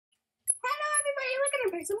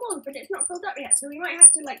put some more, but it's not filled up yet, so we might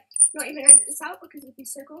have to, like, not even edit this out because it would be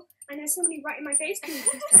so cool. And there's somebody right in my face. Can you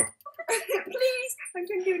please stop? Please, I'm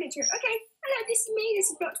trying to do an intro. Okay, hello, this is me,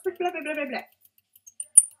 this is Blocktopus, blah, blah, blah, blah, blah.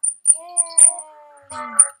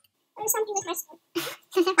 There's something with my skin.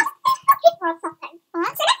 People or something.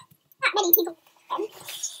 What? So not many people. I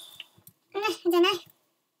don't know. I used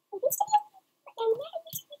to be, but there never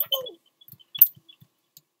used to be that many.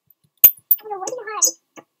 I'm gonna win hard.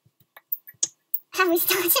 Have we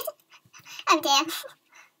started? Oh dear.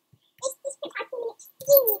 This could happen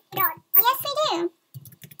extremely good. Yes, we do.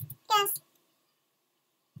 Yes.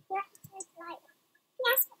 You're actually polite.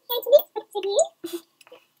 Yes, what's going to be expected of you?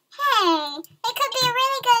 Hey, it could be a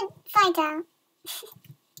really good fighter.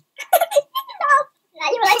 No,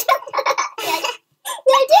 you were like, no,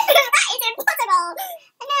 that is impossible.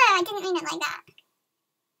 No, I didn't mean it like that.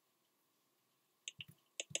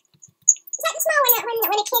 It's like the smile when a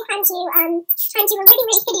kid hands you a really,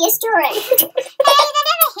 really hideous drawing. No, they're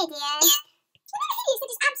never hideous. They're never hideous,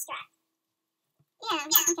 they're just abstract. Yeah,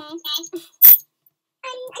 okay.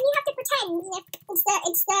 And you have to pretend it's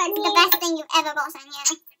the best thing you've ever gotten,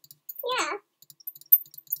 yeah. Yeah.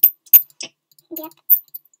 Yep.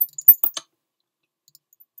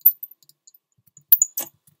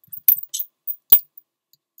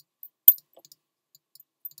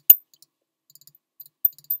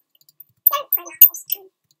 Don't cry out this time.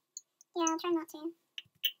 Yeah, I'll try not to.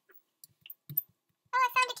 Oh, I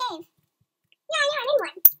found a cave. Yeah, I'm in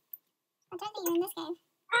one. I don't think you're in this cave.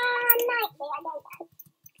 Might be, I don't know.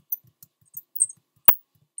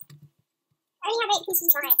 I only have 8 pieces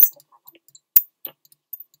of iron.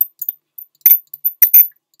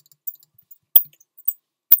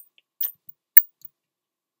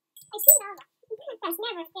 I see lava. That's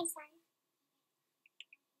never a good sign.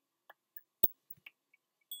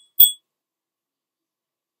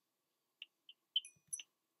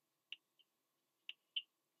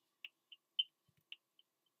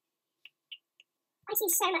 I see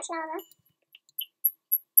so much lava.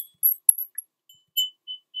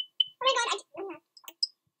 Oh my god,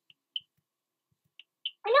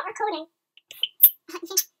 I'm not recording.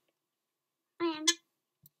 I am.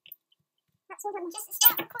 That's all that matters. Just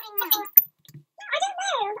start recording now. No, I don't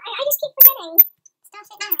know. I just keep forgetting. Start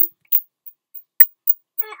it now.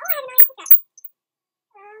 I have an iron pickaxe.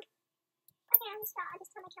 Okay, I'm gonna start. I'll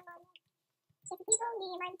just turn my camera on. So for people,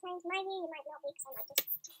 you might be turning to my view, you might not be, because I might just...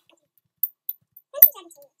 Don't use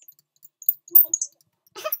editing it. I'm not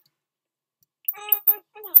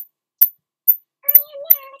editing it. Okay. I am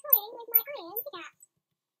now recording with my iron pickaxe.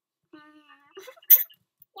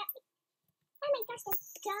 Yep. Oh my gosh, there's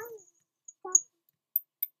stone. Hey!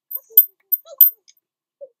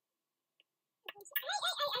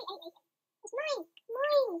 It's mine!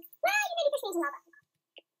 Mine! Well, you maybe push me into lava.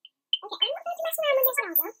 Okay, I'm not going to mess around with this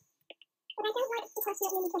lava, but I don't like the person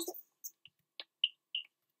that really pushed it.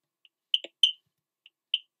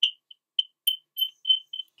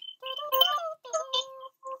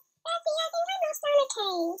 Betty, I think I'm lost down a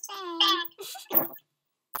cave.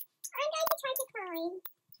 I'm going to try to climb,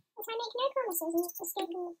 but I make no promises in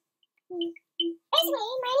escaping.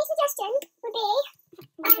 Basically, my only suggestion would be,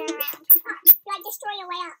 like, destroy your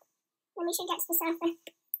way up. Then we should get to the surface. Like,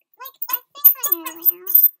 I think I know a way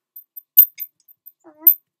out. Sort of.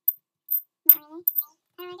 Not really.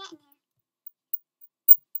 How do I get in here?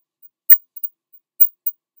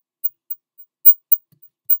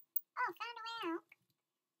 Oh, found a way out.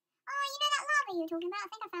 Oh, you know that lava you were talking about? I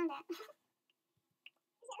think I found it.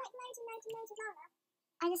 Is it like loads and loads and loads of lava?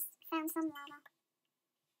 I just found some lava.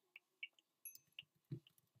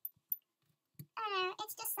 Oh no,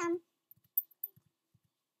 it's just some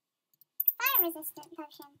fire-resistant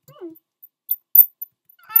potion. How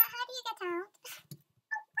do you get out?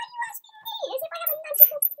 Oh, why are you asking me? As if I have a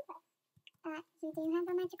magical compass. You do have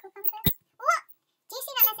a magical compass? What? Do you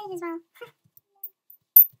see that message as well?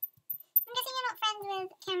 I'm guessing you're not friends with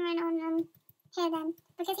Cameron on here then,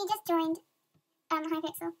 because he just joined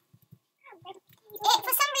Hypixel.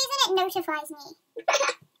 For some reason it notifies me.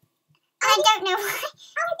 I don't know why.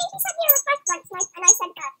 Oh, I think he sent me a request once and I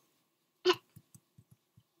said that.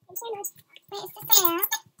 I'm so nice. Wait, is this the way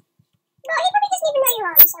out? No, he probably doesn't even know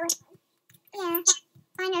you're on, so it's fine. Yeah,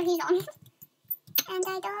 I know he's on. And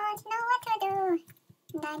I don't know what to do.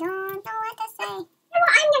 And I don't know what to say. So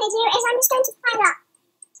what I'm going to do is I'm just going to climb up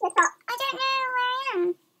to the top. I don't know where I am.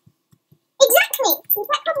 Exactly! You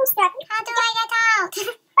get cobblestone. How do I get out? For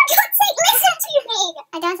God's sake, listen to me!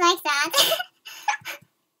 I don't like that.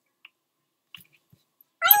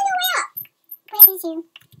 I don't know where up. Where is you?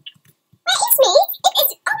 Where is me?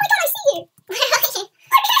 It's oh my god, I see you! Where are you?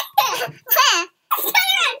 Where?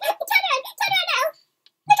 Turn around now!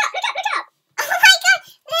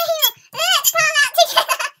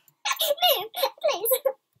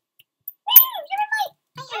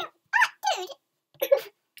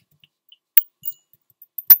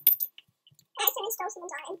 just stole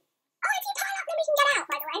someone's iron. Oh, if you pile up, then we can get out,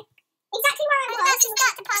 by the way. Exactly where I was. I just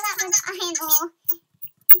start to pile up with iron ore.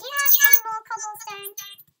 Do you have any more cobblestone?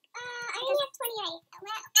 I only have 28.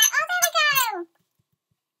 Oh, there we go!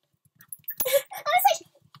 I was like,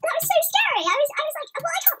 that was so scary. I was like,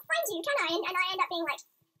 well, I can't find you, can I? And I end up being like,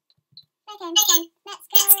 okay, let's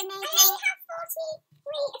go and make it. I only have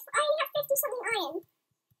 43, I only have 50 something iron.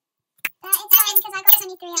 That is fine, because I got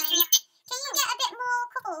 23 iron. Can you get a bit more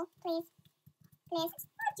cobble, please? Please.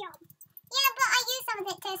 It's my job. Yeah, but I used some of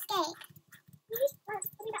it to escape. You used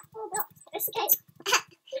probably about 4 blocks to escape.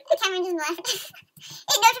 The camera doesn't work.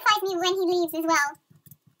 It notifies me when he leaves as well.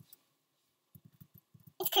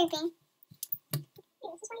 It's creepy.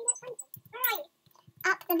 This is where you guys find them. Where are you?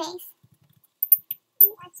 Up the base.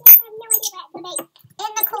 I have no idea where the base.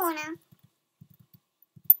 In the corner.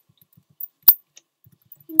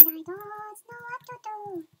 And I don't know what to do.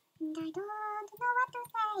 And I don't know what to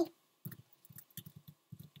say.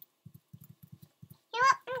 You know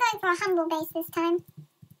what? I'm going for a humble base this time.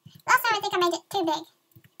 Last time I think I made it too big.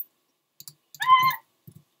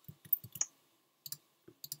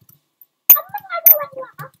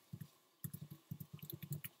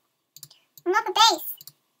 I'm up a base.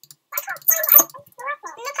 I can't find it.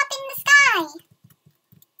 Look up in the sky.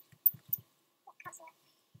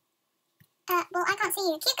 Well, I can't see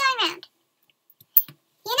you. Keep going round.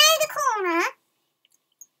 You know the corner?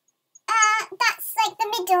 That's like the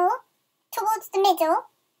middle. Towards the middle.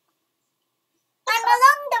 I'm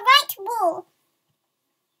along the right wall.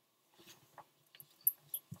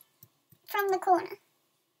 From the corner.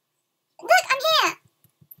 Look, I'm here.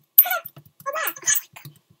 Oh, there. Oh my god.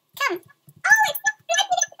 Come. Oh, it's not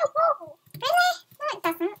connected to the wall. Really? No, it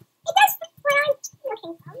doesn't. It does where I'm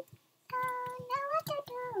looking from. Oh, no, what to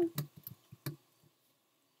do?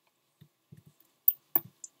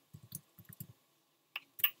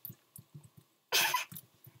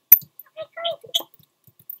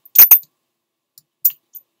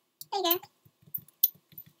 There you go.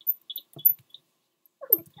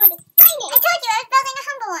 Oh my god, it's tiny. I told you I was building a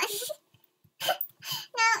humble one.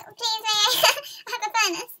 No, please, may I have a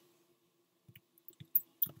furnace?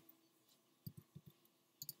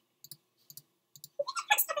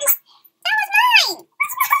 That was mine!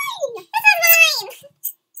 That's mine! This is mine!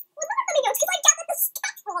 Well, none of them are yours because I gathered the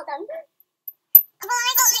stuff for them. Well,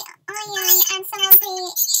 I got the iron and some of the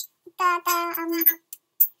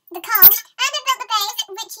coal, and I built the base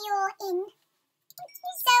which you're in.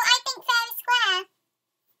 So I think fair is square.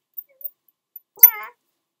 Yeah.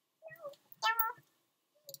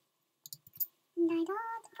 And I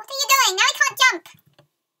don't. What are you doing? Now I can't jump.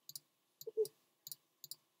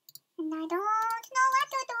 And I don't know what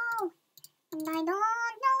to do. And I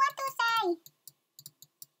don't know what to say.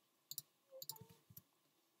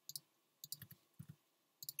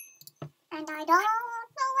 And I don't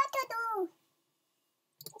know what to do.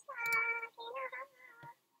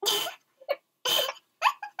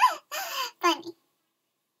 Funny.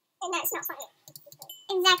 And that's not funny.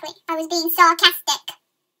 Exactly. I was being sarcastic.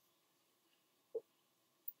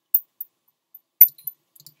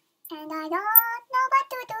 And I don't know what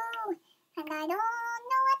to do. And I don't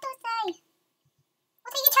know what to say.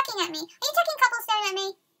 What are you chucking at me? Are you chucking cobblestone at me?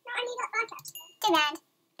 No, I need that back actually. Too bad.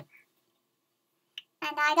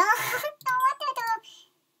 And I don't know what to do.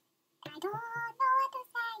 I don't know what to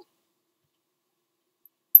say.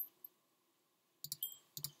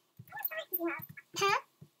 How much iron do you have? Huh?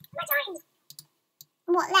 How much iron?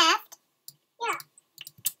 What, left? Yeah.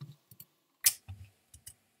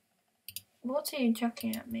 What are you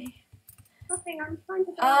chucking at me? Nothing, I'm trying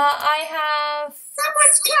to I have...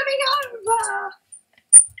 Someone's coming over!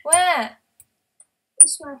 Where?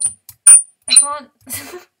 This way. I can't...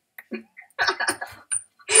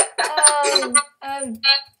 oh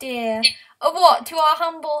dear. Oh, what? To our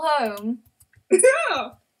humble home?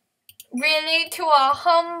 Yeah! Really? To our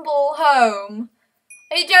humble home?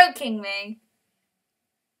 Are you joking me?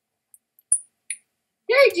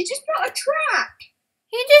 Dude, you just built a track!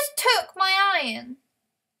 He just took my iron.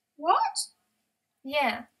 What?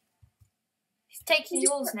 Yeah. He's taking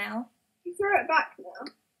yours now. You throw it back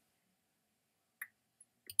now.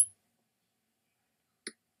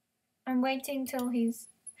 I'm waiting till he's...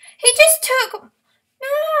 He just took...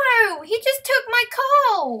 No! He just took my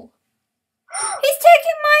coal! He's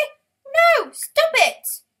taking my... No! Stop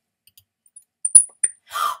it!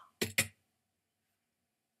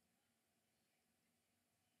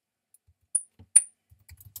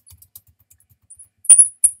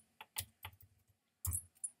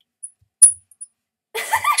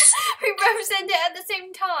 We both said it at the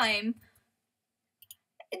same time.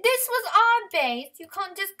 This was our base. You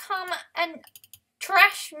can't just come and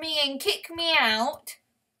trash me and kick me out.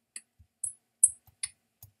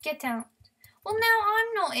 Get out. Well, now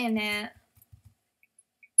I'm not in it.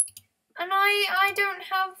 And I don't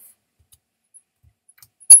have...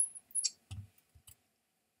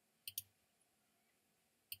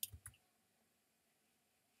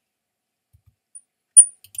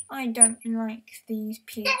 I don't like these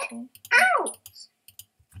people. Out!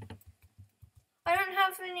 I don't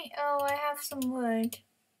have any... Oh, I have some wood.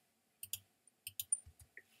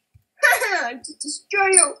 Haha, to destroy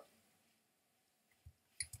you.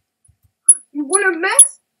 You want a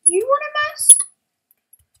mess? You want a mess?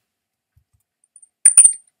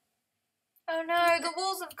 Oh no, the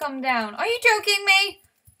walls have come down. Are you joking me?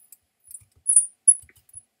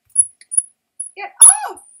 Get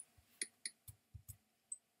off!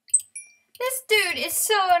 This dude is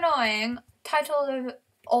so annoying. Title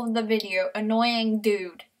of the video, Annoying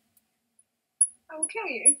Dude. I will kill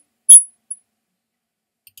you.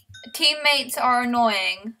 Teammates are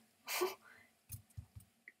annoying.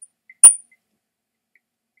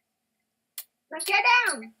 Let's get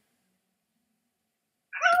down.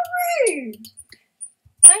 How rude!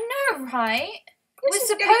 I know, right? This We're is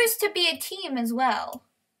supposed to be a team as well.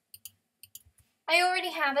 I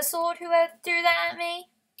already have a sword. Whoever threw that at me.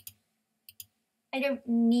 I don't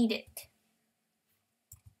need it.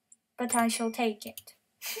 But I shall take it.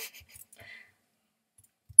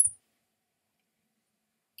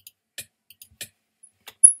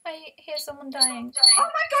 I hear someone dying. Oh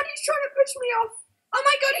my god, he's trying to push me off. Oh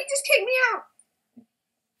my god, he just kicked me out.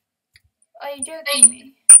 Are you joking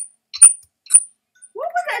me? What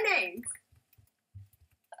was their name?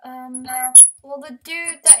 Well, the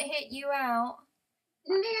dude that hit you out.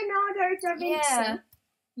 Leonardo da Vinci. Yeah.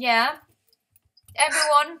 Yeah.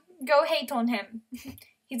 Everyone, go hate on him.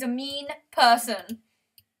 He's a mean person.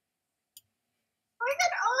 I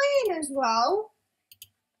had iron as well.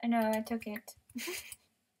 I know, I took it.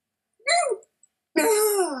 No!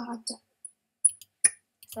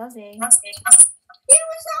 Fuzzy. It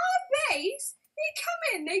was our base. They come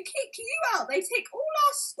in, they kick you out, they take all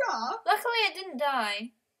our stuff. Luckily, I didn't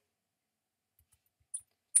die.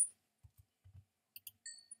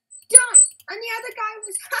 Die! And the other guy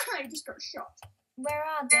was, haha, he just got shot. Where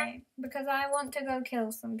are they? Because I want to go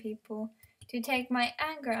kill some people to take my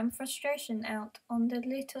anger and frustration out on the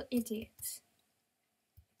little idiots.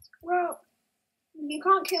 Well, you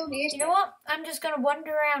can't kill the idiot. You know what? I'm just gonna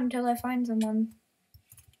wander around until I find someone.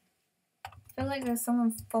 I feel like there's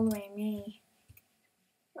someone following me.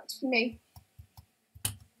 That's me.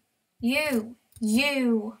 You!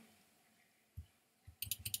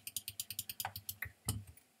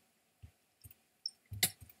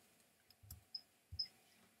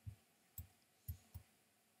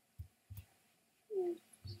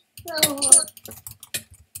 Oh.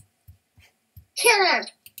 Kill him!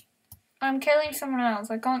 I'm killing someone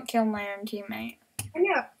else. I can't kill my own teammate. I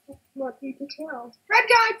know what you can kill. Red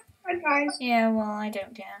guys! Yeah, well, I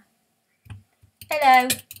don't care. Hello.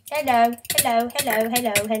 Hello. Hello. Hello.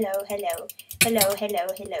 Hello. Hello. Hello. Hello.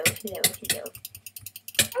 Hello. Hello. Hello.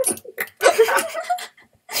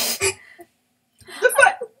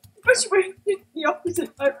 Hello. The best way is the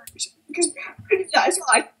opposite direction because that's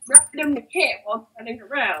like random hit while turning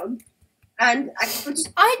around. And I just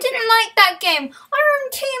I didn't like that game. Our own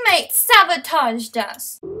teammates sabotaged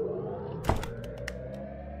us.